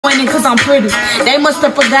disappointed cause I'm pretty. They must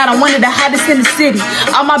have forgot I'm one of the hottest in the city.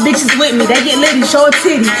 All my bitches with me, they get litty, show a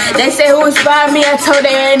titty. They say who inspired me, I told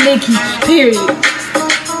they ain't Nicki, period.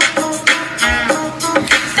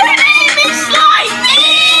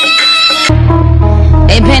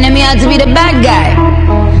 They painted me out to be the bad guy.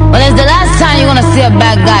 Well, it's the last time you're gonna see a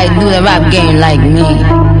bad guy do the rap game like me.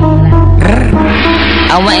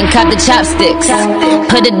 I went and caught the chopsticks,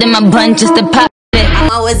 put it in my bun just to pop it.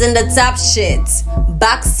 I'm always in the top shit.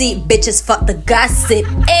 Backseat bitches fuck the gossip.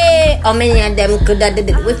 Eh, how many of them could have did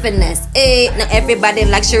it with finesse? Eh, not everybody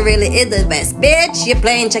like she really is the best. Bitch, you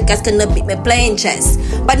playing checkers couldn't beat me playing chess.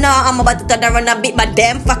 But now I'm about to turn around and beat my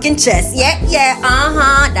damn fucking chest. Yeah,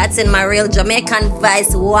 that's in my real Jamaican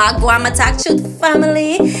voice. Wagwan, my talk truth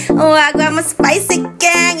family. Wagwan, my spicy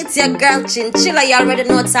gang. It's your girl Chinchilla. You already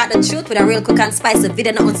know it's out the truth with a real cook and spicy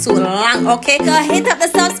video not too long. Okay, go hit up the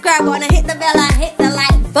subscribe button, hit the bell and hit the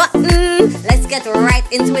like button. Let's get right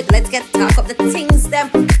into it. Let's get talk up the things them.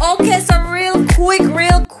 Okay, so real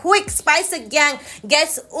quick, spicy gang.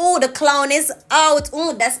 Guess who the clown is out?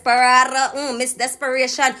 Desperado, Miss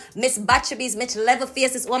Desperation, Miss Batchabees, Miss Level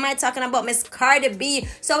Faces. What am I talking about? Miss Cardi B.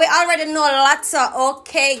 So we already know Latto.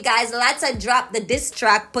 Okay, guys, Latto dropped the diss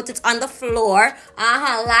track, put it on the floor.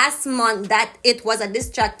 Last month that it was a diss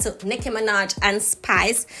track to NickiMinaj and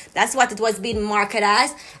Spice. That's what it was being marketed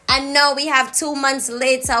as. And now we have 2 months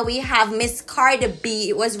later, we have Miss Cardi B.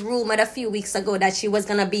 It was rumored a few weeks ago that she was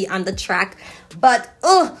gonna be on the track, but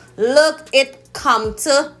look, it come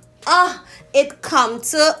to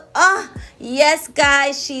yes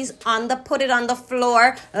guys, she's on the put it on the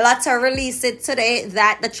floor. Latto release it today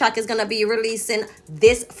that the track is gonna be releasing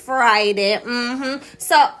this Friday.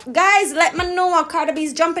 So guys, let me know how Cardi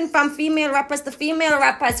B's jumping from female rappers to female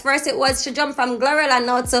rappers. First it was she jumped from Glorilla,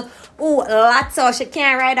 now to Latto. She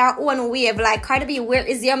can't ride her own wave. Like, Cardi B, where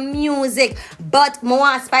is your music? But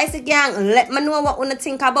more Spicy Gang, let me know what you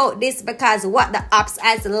think about this, because what the apps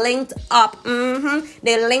has linked up.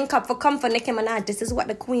 They link up for come for NickiMinaj. This is what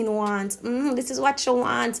the queen wants. This is what she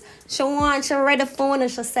wants. She'll read the phone and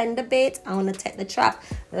she'll send the bait. I want to take the trap.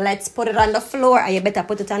 Let's put it on the floor. And you better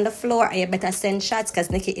put it on the floor. And you better send shots, because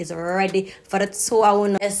Nicki is ready for the two. I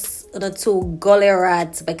want the two gully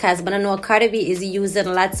rats, because when I know Cardi B is using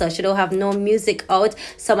Latto, she don't have no music out.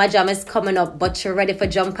 So my jam is coming up, but she ready for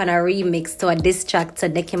jump on a remix to a diss track to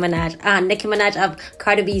Nicki Minaj. Nicki Minaj of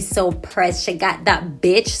Cardi B so pressed. She got that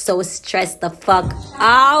bitch so stressed the fuck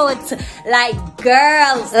out. Like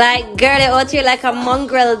girl, they out here like a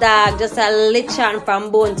mongrel dog, just a lichen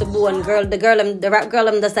from bone to bone. Girl, the rap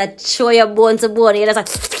girl, just a show your bone to bone. You just like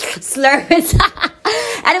slurp it.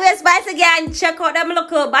 Anyway, Spice again. Check out them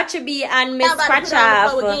local Batchabees and Miss Scratch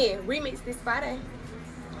Off. Remix this Friday.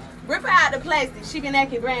 Rip her out the plastic. She been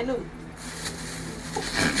acting brand new.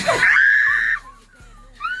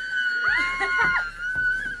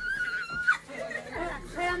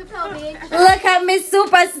 Look at Miss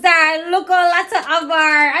Superstar. Look a lot of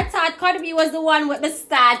her. I thought Cardi B was the one with the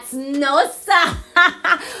stats. No, sir.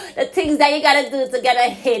 The things that you gotta do to get a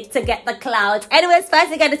hit, to get the clout. Anyways,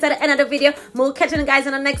 Spicy got this at the end of the video. We'll catch you guys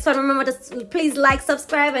in the next one. Remember to please like,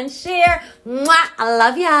 subscribe, and share. Mwah. I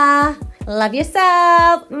love ya. Love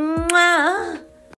yourself. Mwah.